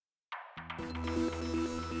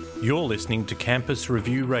You're listening to Campus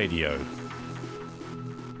Review Radio.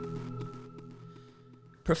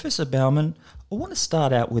 Professor Bowman, I want to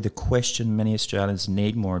start out with a question many Australians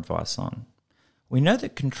need more advice on. We know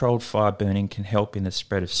that controlled fire burning can help in the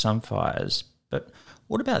spread of some fires, but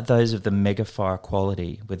what about those of the megafire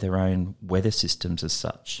quality with their own weather systems as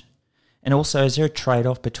such? And also, is there a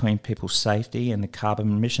trade-off between people's safety and the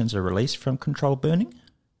carbon emissions are released from controlled burning?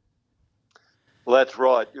 Well, that's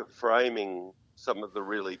right. You're framing some of the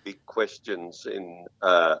really big questions in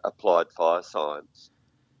applied fire science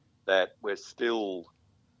that we're still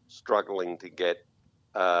struggling to get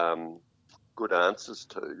good answers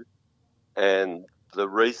to. And the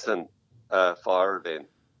recent fire event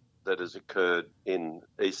that has occurred in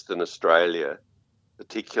Eastern Australia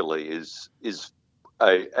particularly is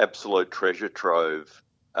a absolute treasure trove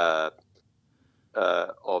of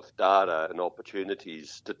data and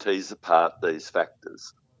opportunities to tease apart these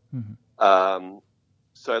factors. Mm-hmm.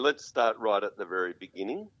 So let's start right at the very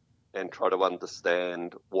beginning and try to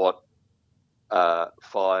understand what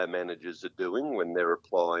fire managers are doing when they're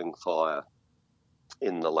applying fire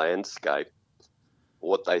in the landscape,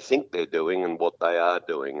 what they think they're doing and what they are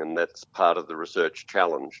doing. And that's part of the research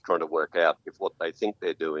challenge, trying to work out if what they think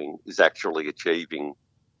they're doing is actually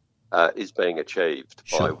is being achieved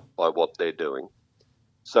Sure. by what they're doing.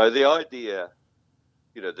 So the idea,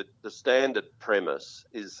 the standard premise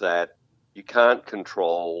is that you can't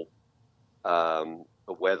control the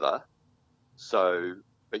weather,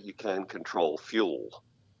 but you can control fuel,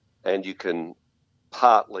 and you can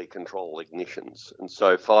partly control ignitions. And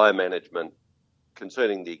so fire management,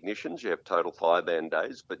 concerning the ignitions, you have total fire ban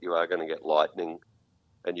days, but you are going to get lightning,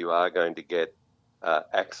 and you are going to get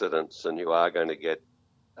accidents, and you are going to get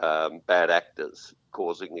bad actors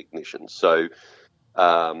causing ignitions. So,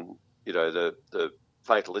 the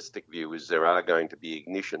fatalistic view is there are going to be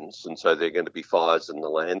ignitions, and so there are going to be fires in the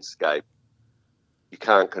landscape. You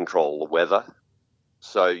can't control the weather,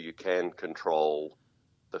 so you can control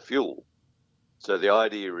the fuel. So the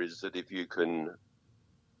idea is that if you can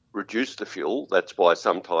reduce the fuel, that's why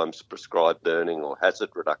sometimes prescribed burning or hazard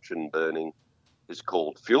reduction burning is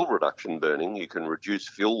called fuel reduction burning. You can reduce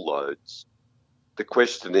fuel loads. The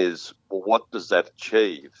question is, well, what does that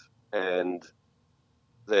achieve? And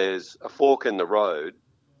there's a fork in the road.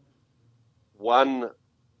 One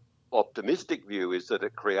optimistic view is that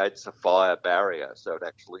it creates a fire barrier, so it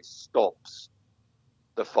actually stops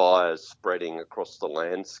the fires spreading across the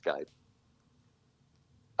landscape.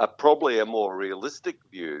 Probably a more realistic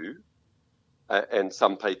view, and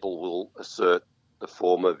some people will assert the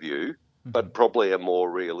former view, but probably a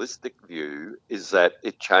more realistic view is that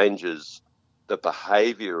it changes the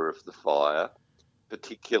behaviour of the fire,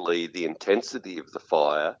 particularly the intensity of the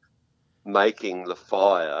fire, making the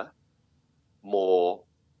fire more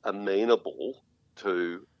amenable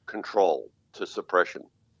to control, to suppression,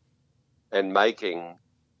 and making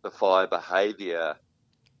the fire behaviour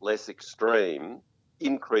less extreme,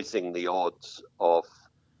 increasing the odds of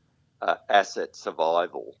asset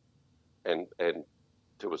survival and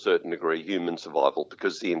to a certain degree human survival,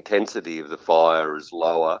 because the intensity of the fire is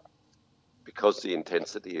lower. Because the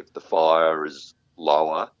intensity of the fire is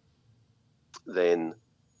lower, then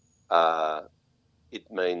it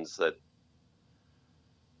means that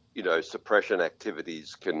suppression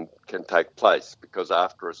activities can take place, because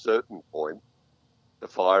after a certain point, the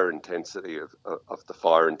fire intensity of the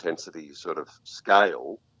fire intensity sort of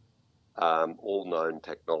scale, all known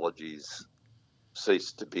technologies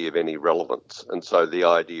cease to be of any relevance. And so the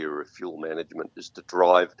idea of fuel management is to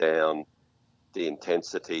drive down the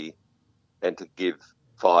intensity and to give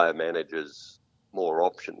fire managers more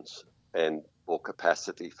options and more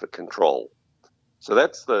capacity for control. So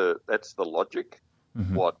that's the logic,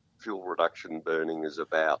 what fuel reduction burning is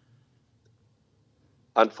about.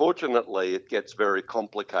 Unfortunately, it gets very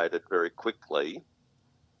complicated very quickly.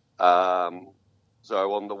 So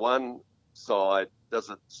on the one side, does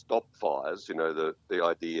it stop fires? The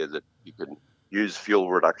idea that you can use fuel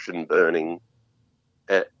reduction burning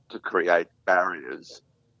to create barriers.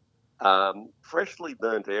 Freshly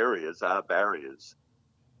burnt areas are barriers,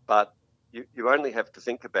 but you only have to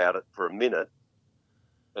think about it for a minute,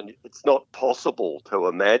 and it's not possible to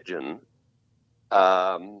imagine,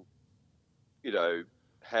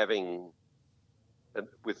 having,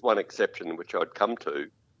 with one exception which I'd come to,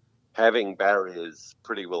 having barriers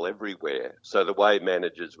pretty well everywhere. So the way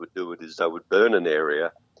managers would do it is they would burn an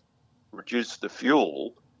area, reduce the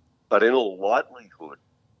fuel, but in all likelihood,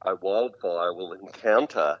 a wildfire will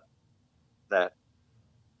encounter that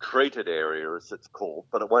treated area, as it's called,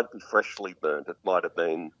 but it won't be freshly burnt. It might have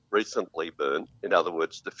been recently burnt. In other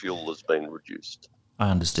words, the fuel has been reduced. I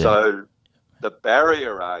understand. So The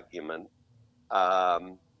barrier argument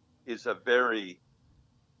is a very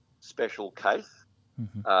special case,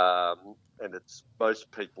 and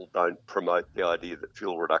most people don't promote the idea that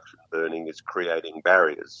fuel reduction burning is creating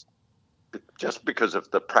barriers, just because of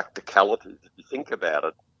the practicalities. If you think about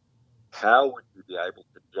it, how would you be able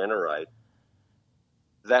to generate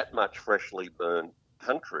that much freshly burned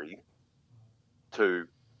country to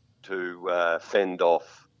fend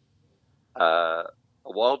off a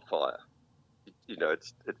wildfire?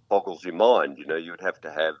 It boggles your mind. You'd have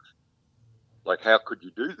to have, like, how could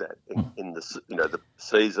you do that in the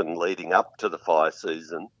season leading up to the fire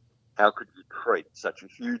season? How could you treat such a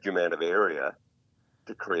huge amount of area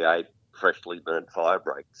to create freshly burnt fire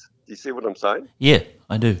breaks? Do you see what I'm saying? Yeah,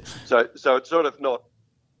 I do. So it's sort of not,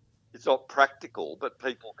 it's not practical, but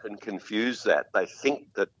people can confuse that. They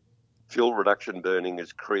think that fuel reduction burning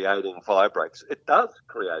is creating fire breaks. It does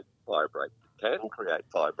create fire breaks. It can create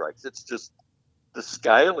fire breaks. It's just the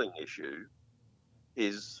scaling issue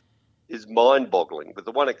is mind-boggling, with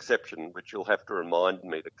the one exception which you'll have to remind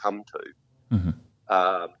me to come to,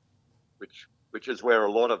 which is where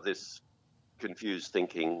a lot of this confused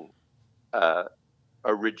thinking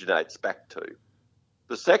originates back to.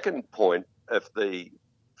 The second point of the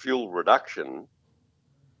fuel reduction,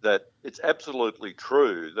 that it's absolutely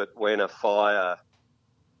true that when a fire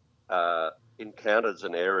encounters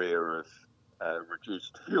an area of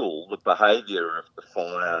reduced fuel, the behaviour of the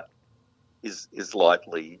fire is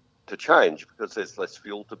likely to change because there's less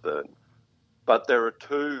fuel to burn. But there are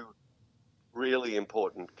two really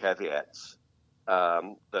important caveats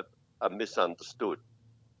that are misunderstood.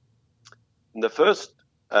 And the first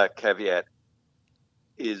caveat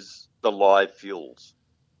is the live fuels.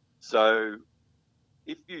 So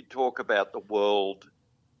if you talk about the world,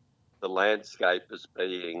 the landscape as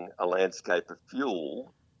being a landscape of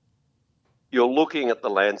fuel, you're looking at the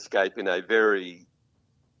landscape in a very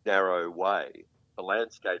narrow way. The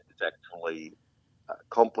landscape is actually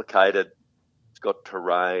complicated. It's got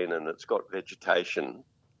terrain and it's got vegetation.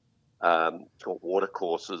 It's got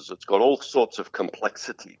watercourses. It's got all sorts of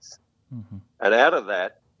complexities. And out of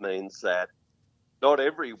that means that not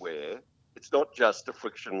everywhere, it's not just a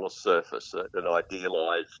frictionless surface, an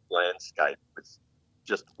idealised landscape with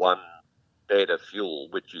just one bed of fuel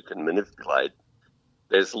which you can manipulate.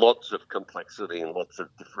 There's lots of complexity and lots of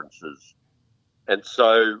differences. And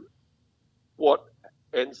so what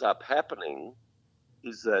ends up happening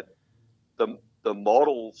is that the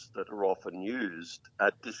models that are often used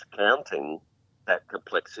are discounting that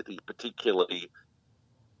complexity, particularly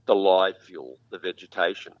the live fuel, the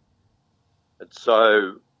vegetation. And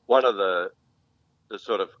so one of the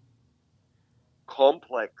sort of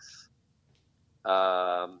complex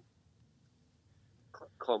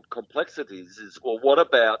complexities is, well, what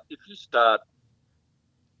about if you start,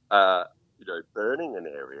 burning an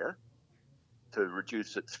area to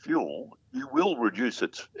reduce its fuel? You will reduce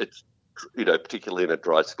its particularly in a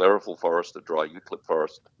dry sclerophyll forest, a dry eucalypt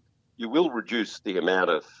forest, you will reduce the amount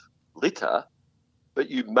of litter, but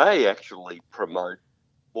you may actually promote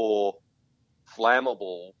more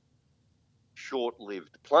flammable,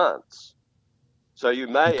 short-lived plants. So you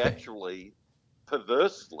may actually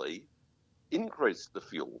perversely increase the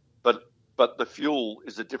fuel, but the fuel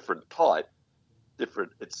is a different type,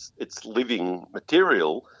 it's living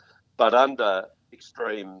material, but under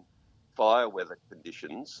extreme fire weather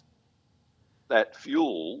conditions, that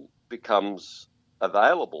fuel becomes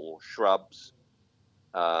available, shrubs,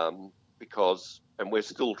 because, and we're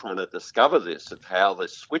still trying to discover this, of how they're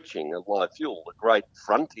switching a live fuel. The great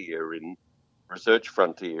research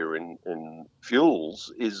frontier in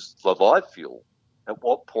fuels is the live fuel. At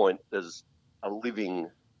what point does a living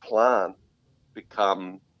plant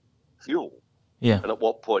become fuel? Yeah. And at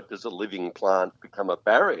what point does a living plant become a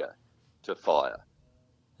barrier to fire?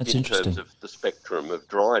 That's in interesting. terms of the spectrum of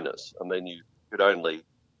dryness. I mean, you could only,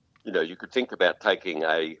 you could think about taking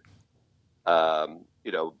a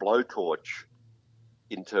blowtorch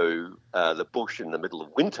into the bush in the middle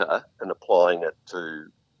of winter and applying it to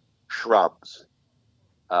shrubs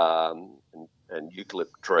and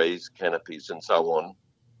eucalypt trees, canopies, and so on,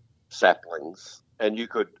 saplings, and you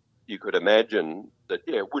could imagine that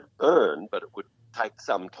it would burn, but it would take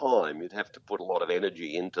some time. You'd have to put a lot of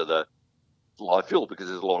energy into the live fuel because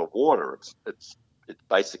there's a lot of water. It's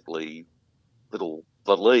basically the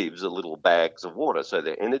leaves are little bags of water, so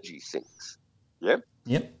their energy sinks. Yeah.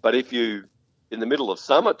 Yep. But if you, in the middle of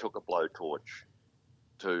summer, took a blowtorch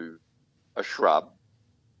to a shrub,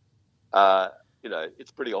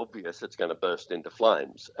 it's pretty obvious it's going to burst into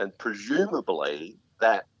flames, and presumably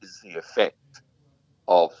that is the effect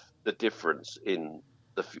of the difference in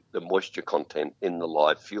the moisture content in the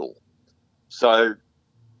live fuel. So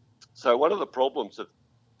one of the problems of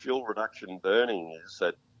fuel reduction burning is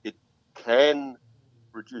that it can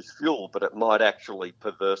reduce fuel, but it might actually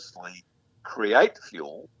perversely create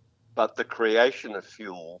fuel, but the creation of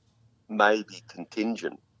fuel may be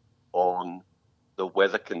contingent on the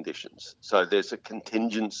weather conditions. So there's a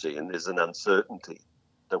contingency and there's an uncertainty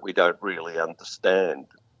that we don't really understand.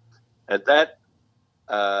 And that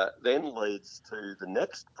then leads to the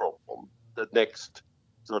next problem, the next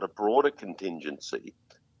sort of broader contingency,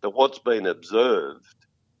 that what's been observed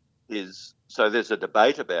is, so there's a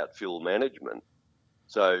debate about fuel management.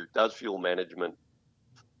 So does fuel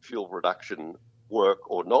reduction work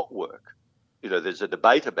or not work? There's a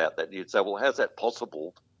debate about that. You'd say, well, how's that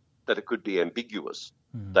possible that it could be ambiguous,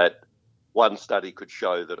 that one study could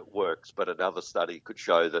show that it works, but another study could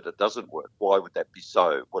show that it doesn't work? Why would that be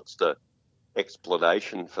so? What's the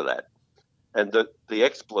explanation for that? And the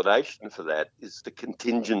explanation for that is the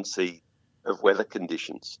contingency of weather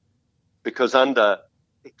conditions. Because under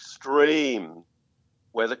extreme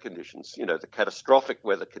weather conditions, the catastrophic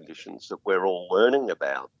weather conditions that we're all learning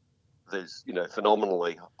about, there's,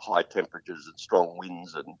 phenomenally high temperatures and strong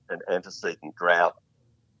winds and antecedent drought.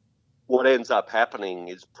 What ends up happening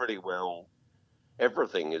is pretty well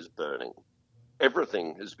everything is burning.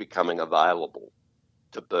 Everything is becoming available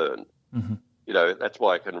to burn. Mm-hmm. That's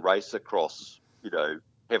why I can race across,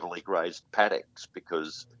 heavily grazed paddocks,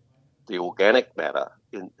 because the organic matter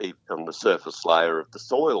on the surface layer of the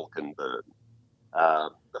soil can burn.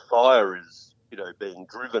 The fire is, being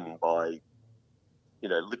driven by,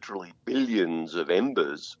 literally billions of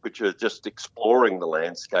embers, which are just exploring the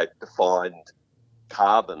landscape to find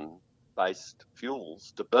carbon-based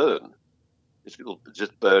fuels to burn. It'll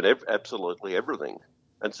just burn absolutely everything.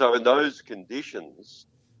 And so in those conditions,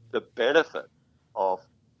 the benefit of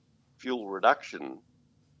fuel reduction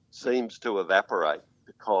seems to evaporate,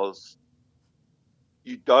 because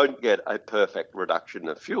you don't get a perfect reduction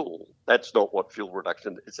of fuel. That's not what fuel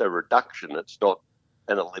reduction is. It's a reduction. It's not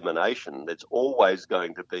an elimination. There's always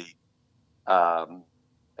going to be,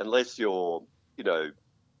 unless you're,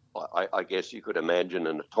 I guess you could imagine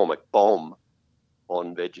an atomic bomb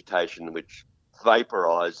on vegetation which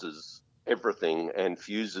vaporizes everything and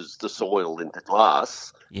fuses the soil into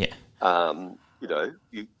glass. Yeah.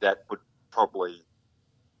 That would probably,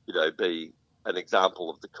 be an example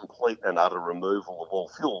of the complete and utter removal of all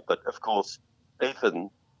fuel. But of course, even,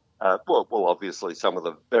 obviously some of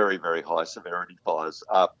the very, very high severity fires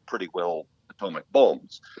are pretty well atomic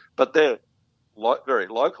bombs, but they're very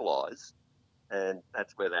localized, and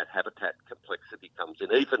that's where that habitat complexity comes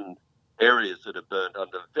in. Even areas that are burnt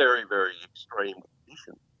under very, very extreme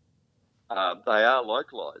conditions, they are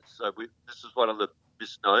localized. So this is one of the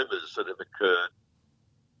misnomers that have occurred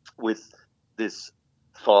with this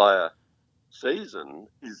fire season,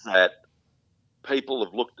 is that people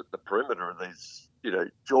have looked at the perimeter of these,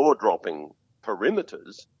 jaw-dropping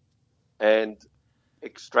perimeters and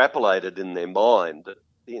extrapolated in their mind that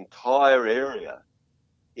the entire area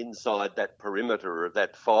inside that perimeter of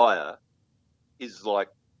that fire is like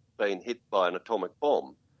being hit by an atomic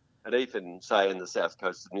bomb. And even, say, in the south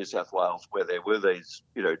coast of New South Wales, where there were these,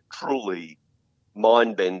 truly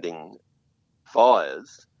mind-bending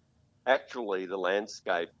fires, actually the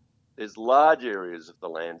landscape, there's large areas of the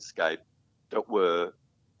landscape that were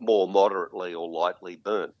more moderately or lightly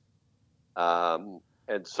burnt.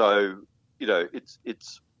 And so,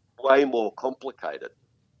 it's way more complicated.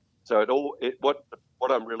 So what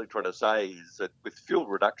I'm really trying to say is that with fuel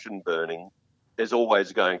reduction burning, there's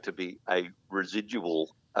always going to be a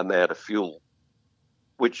residual amount of fuel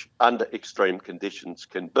which under extreme conditions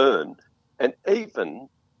can burn. And even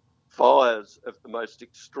fires of the most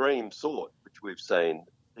extreme sort, which we've seen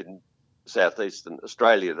in southeastern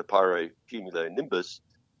Australia, the pyrocumulonimbus,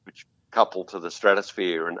 which couple to the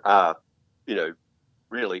stratosphere and are,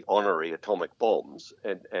 really honorary atomic bombs,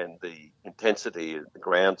 and the intensity of the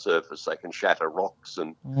ground surface, they can shatter rocks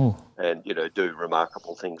and do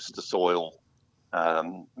remarkable things to soil,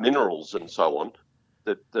 minerals and so on,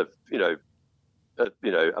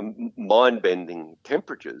 mind-bending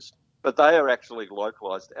temperatures. But they are actually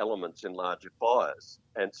localized elements in larger fires.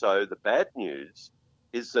 And so the bad news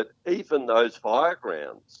is that even those fire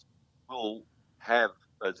grounds will have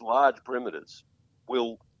those large perimeters,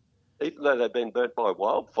 even though they've been burnt by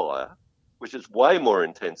wildfire, which is way more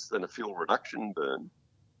intense than a fuel reduction burn,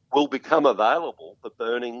 will become available for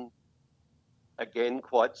burning again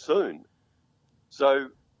quite soon. So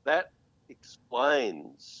that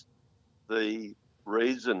explains the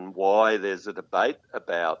reason why there's a debate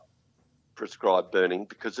about prescribed burning,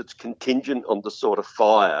 because it's contingent on the sort of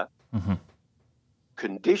fire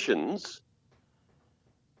conditions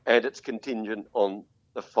and it's contingent on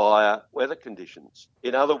the fire weather conditions.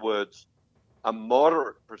 In other words, a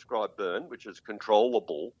moderate prescribed burn, which is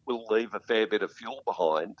controllable, will leave a fair bit of fuel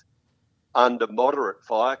behind. Under moderate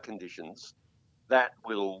fire conditions, that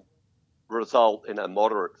will result in a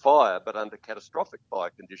moderate fire, but under catastrophic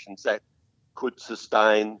fire conditions, that could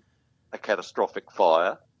sustain a catastrophic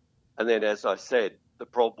fire. And then, as I said, the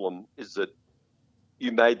problem is that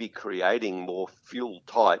you may be creating more fuel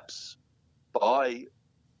types by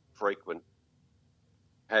frequent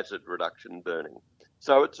hazard reduction burning.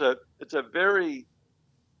 So it's a very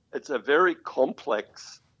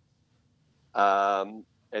complex and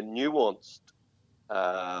nuanced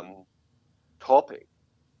topic,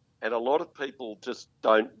 and a lot of people just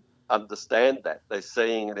don't understand that. They're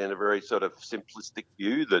seeing it in a very sort of simplistic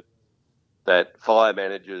view that fire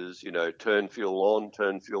managers, turn fuel on,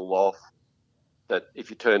 turn fuel off. That if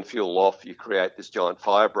you turn fuel off, you create this giant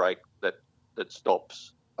fire break that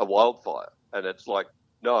stops a wildfire. And it's like,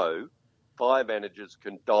 no, fire managers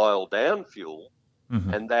can dial down fuel,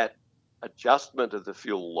 and that adjustment of the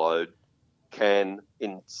fuel load can,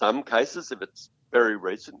 in some cases, if it's very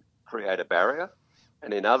recent, create a barrier,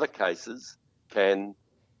 and in other cases can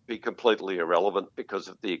be completely irrelevant because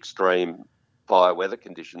of the extreme fire weather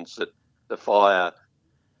conditions that the fire,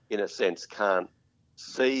 in a sense, can't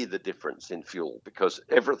see the difference in fuel because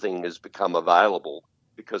everything has become available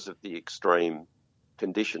because of the extreme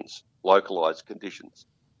conditions, localized conditions.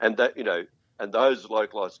 And that, and those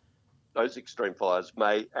extreme fires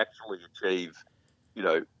may actually achieve,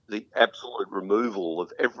 the absolute removal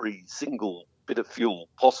of every single bit of fuel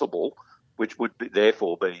possible, which would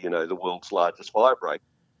therefore be, the world's largest fire break.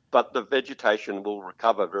 But the vegetation will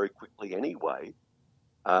recover very quickly anyway.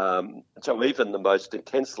 So even the most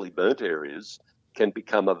intensely burnt areas can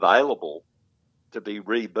become available to be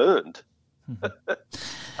reburned.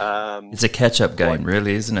 It's a catch-up game,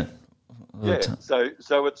 really, isn't it? Yeah.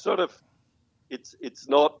 So it's sort of, it's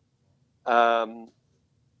not,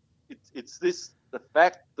 it's this, the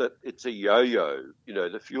fact that it's a yo-yo,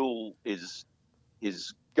 the fuel is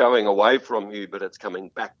going away from you, but it's coming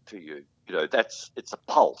back to you. It's a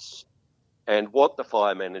pulse. And what the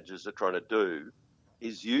fire managers are trying to do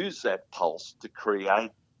is use that pulse to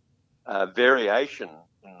create variation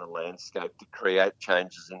in the landscape, to create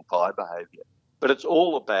changes in fire behaviour. But it's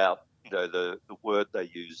all about, the word they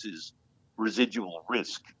use is residual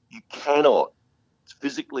risk. You cannot, it's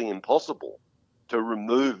physically impossible to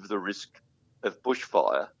remove the risk of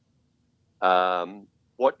bushfire.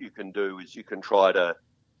 What you can do is you can try to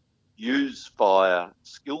use fire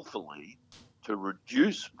skillfully to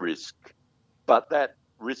reduce risk, but that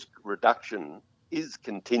risk reduction is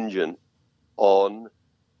contingent on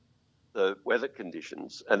the weather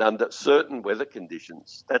conditions, and under certain weather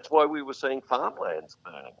conditions, that's why we were seeing farmlands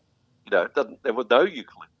burning. There were no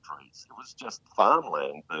eucalypt trees. It was just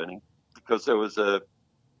farmland burning because there was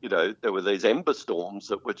there were these ember storms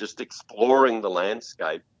that were just exploring the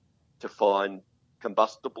landscape to find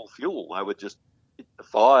combustible fuel. They were just, the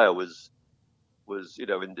fire was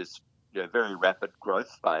in this very rapid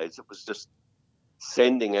growth phase. It was just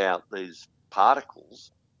sending out these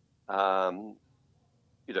particles,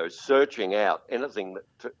 searching out anything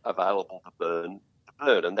available to burn,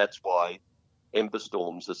 and that's why ember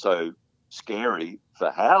storms are so scary for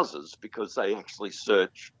houses, because they actually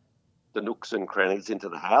search the nooks and crannies into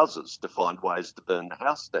the houses to find ways to burn the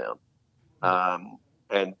house down,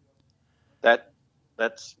 and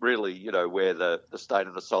that's really where the state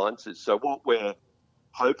of the science is. So what we're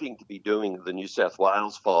hoping to be doing with the New South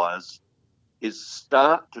Wales fires is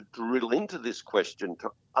start to drill into this question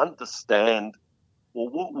to understand, well,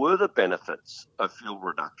 what were the benefits of fuel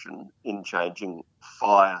reduction in changing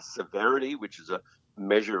fire severity, which is a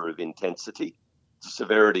measure of intensity.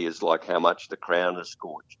 Severity is like how much the crown is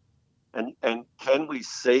scorched. And can we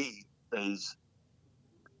see these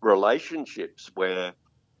relationships where,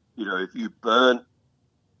 if you burn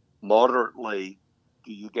moderately,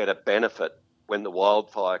 do you get a benefit when the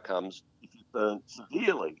wildfire comes? If you burn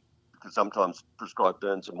severely, because sometimes prescribed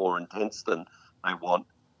burns are more intense than they want,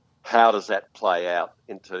 how does that play out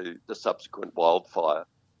into the subsequent wildfire?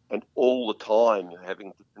 And all the time you're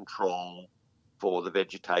having to control for the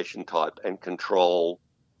vegetation type and control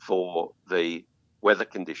for the weather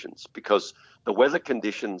conditions, because the weather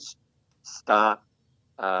conditions start,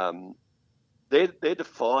 they're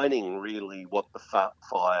defining really what the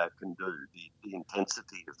fire can do, the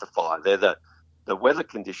intensity of the fire. They're the weather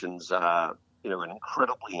conditions are, an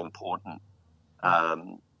incredibly important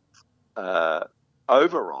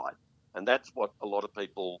override. And that's what a lot of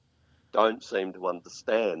people don't seem to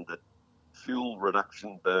understand, that fuel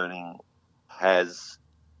reduction burning has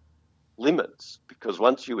limits, because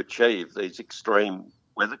once you achieve these extreme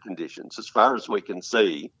weather conditions, as far as we can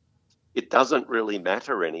see, it doesn't really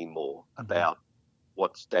matter anymore about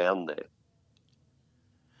what's down there.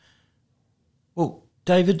 Well,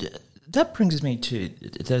 David, that brings me to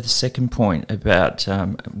the second point about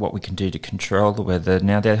what we can do to control the weather.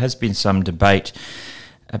 Now, there has been some debate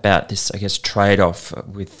about this, I guess, trade-off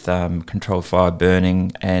with controlled fire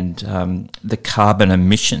burning and the carbon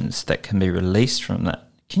emissions that can be released from that.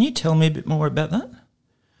 Can you tell me a bit more about that?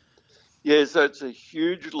 Yeah, so it's a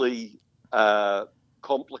hugely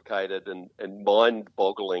complicated and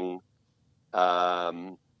mind-boggling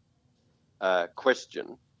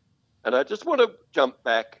question. And I just want to jump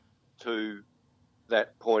back to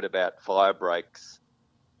that point about fire breaks,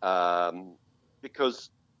 because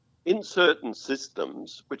in certain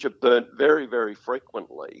systems, which are burnt very, very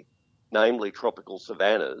frequently, namely tropical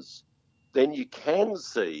savannas, then you can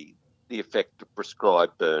see the effect of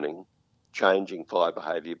prescribed burning changing fire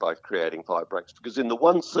behaviour by creating fire breaks. Because in the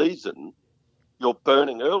one season, you're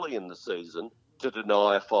burning early in the season to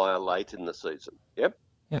deny a fire late in the season. Yep?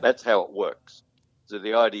 That's how it works. So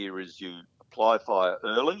the idea is you apply fire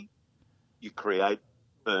early, you create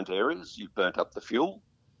burnt areas, you've burnt up the fuel,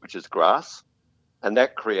 which is grass, and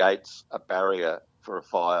that creates a barrier for a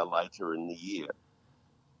fire later in the year.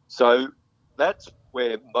 So that's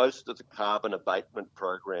where most of the carbon abatement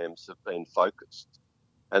programs have been focused.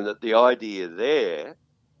 And that the idea there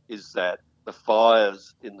is that the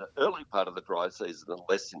fires in the early part of the dry season are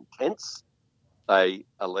less intense, they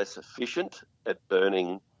are less efficient at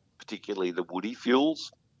burning particularly the woody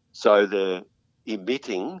fuels, so they're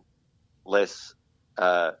emitting less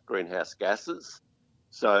greenhouse gases.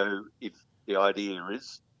 So if the idea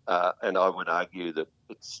is, and I would argue that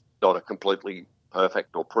it's not a completely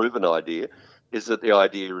perfect or proven idea, is that the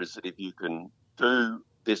idea is that if you can do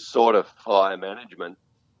this sort of fire management,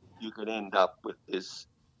 you can end up with this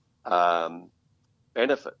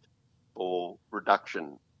benefit or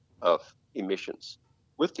reduction of emissions.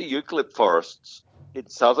 With the eucalypt forests in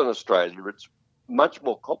southern Australia, it's much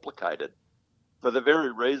more complicated for the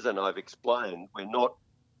very reason I've explained. We're not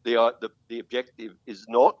the objective is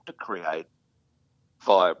not to create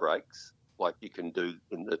fire breaks like you can do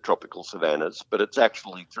in the tropical savannas, but it's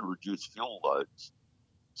actually to reduce fuel loads.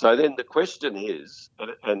 So then the question is,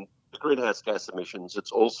 and the greenhouse gas emissions,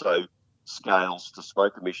 it's also scales to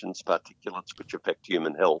smoke emissions, particulates, which affect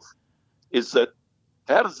human health, is that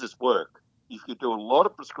how does this work? If you do a lot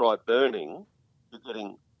of prescribed burning, you're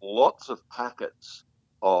getting lots of packets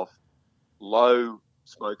of low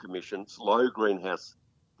smoke emissions, low greenhouse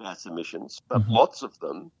gas emissions, but lots of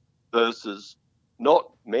them versus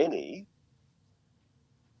not many,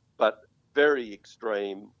 but very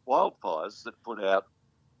extreme wildfires that put out,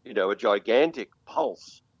 a gigantic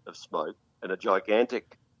pulse of smoke and a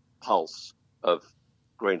gigantic pulse of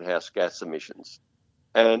greenhouse gas emissions.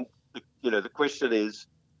 And, the question is,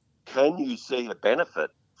 can you see a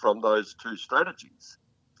benefit from those two strategies?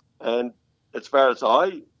 And as far as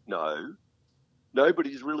I know,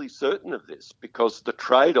 nobody's really certain of this because the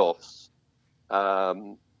trade-offs are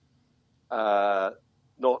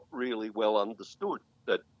not really well understood.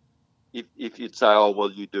 That if you'd say,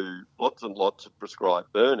 you do lots and lots of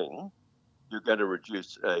prescribed burning, you're going to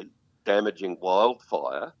reduce a damaging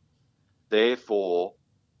wildfire, therefore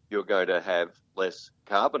you're going to have less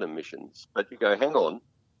carbon emissions. But you go, hang on,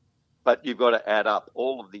 but you've got to add up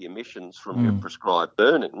all of the emissions from your prescribed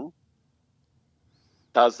burning.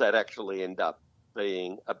 Does that actually end up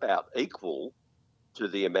being about equal to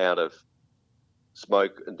the amount of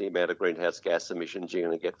smoke and the amount of greenhouse gas emissions you're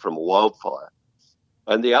going to get from a wildfire?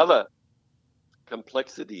 And the other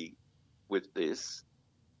complexity with this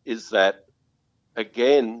is that,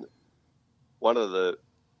 again, one of the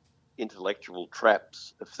intellectual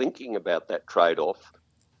traps of thinking about that trade-off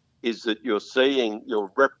is that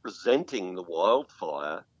you're representing the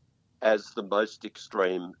wildfire as the most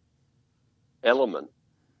extreme element,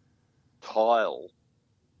 tile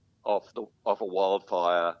of a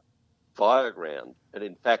wildfire fireground. And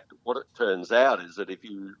in fact, what it turns out is that if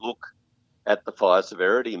you look at the fire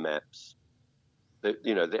severity maps,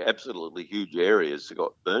 they're absolutely huge areas that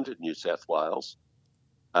got burnt in New South Wales,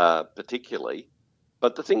 particularly.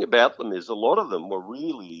 But the thing about them is a lot of them were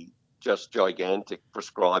really just gigantic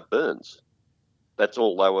prescribed burns. That's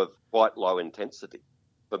all. They were quite low intensity.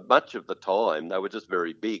 But much of the time, they were just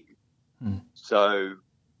very big. So,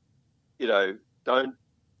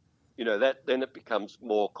 that then it becomes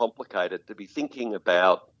more complicated to be thinking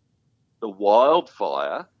about the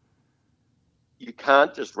wildfire. You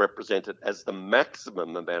can't just represent it as the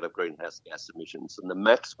maximum amount of greenhouse gas emissions and the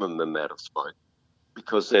maximum amount of smoke,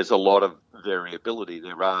 because there's a lot of variability.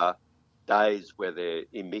 There are days where they're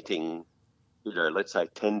emitting, let's say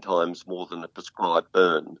 10 times more than the prescribed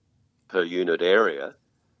burn per unit area.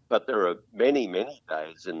 But there are many, many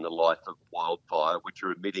days in the life of wildfire which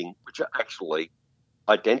are actually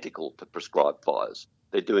identical to prescribed fires.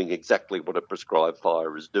 They're doing exactly what a prescribed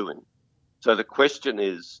fire is doing. So the question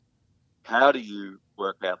is, how do you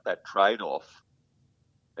work out that trade-off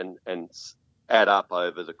and add up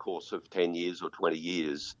over the course of 10 years or 20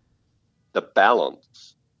 years the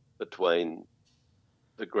balance between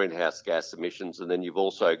the greenhouse gas emissions, and then you've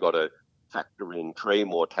also got to factor in tree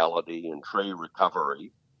mortality and tree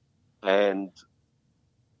recovery. And,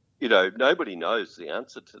 nobody knows the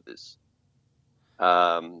answer to this.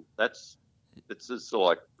 It's just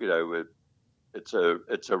like, it's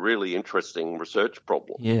a really interesting research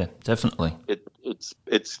problem. Yeah, definitely.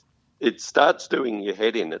 It starts doing your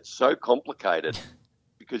head in. It's so complicated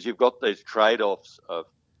because you've got these trade-offs of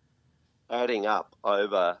adding up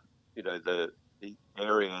over, the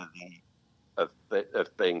area of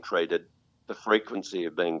being treated, the frequency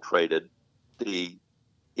of being treated, the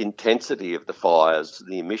intensity of the fires,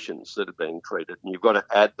 the emissions that are being treated, and you've got to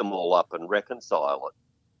add them all up and reconcile it.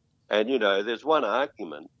 And, there's one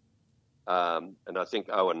argument, and I think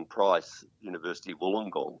Owen Price, University of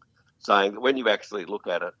Wollongong, saying that when you actually look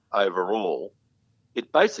at it overall,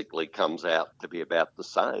 it basically comes out to be about the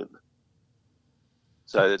same.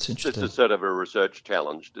 So it's just a sort of a research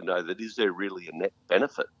challenge to know that is there really a net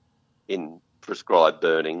benefit in prescribed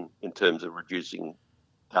burning in terms of reducing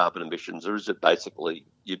carbon emissions, or is it basically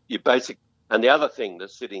and the other thing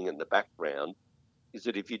that's sitting in the background is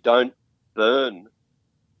that if you don't burn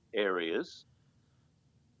areas,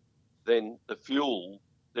 then the fuel,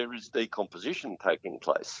 there is decomposition taking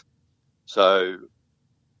place. So,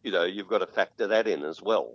 you've got to factor that in as well.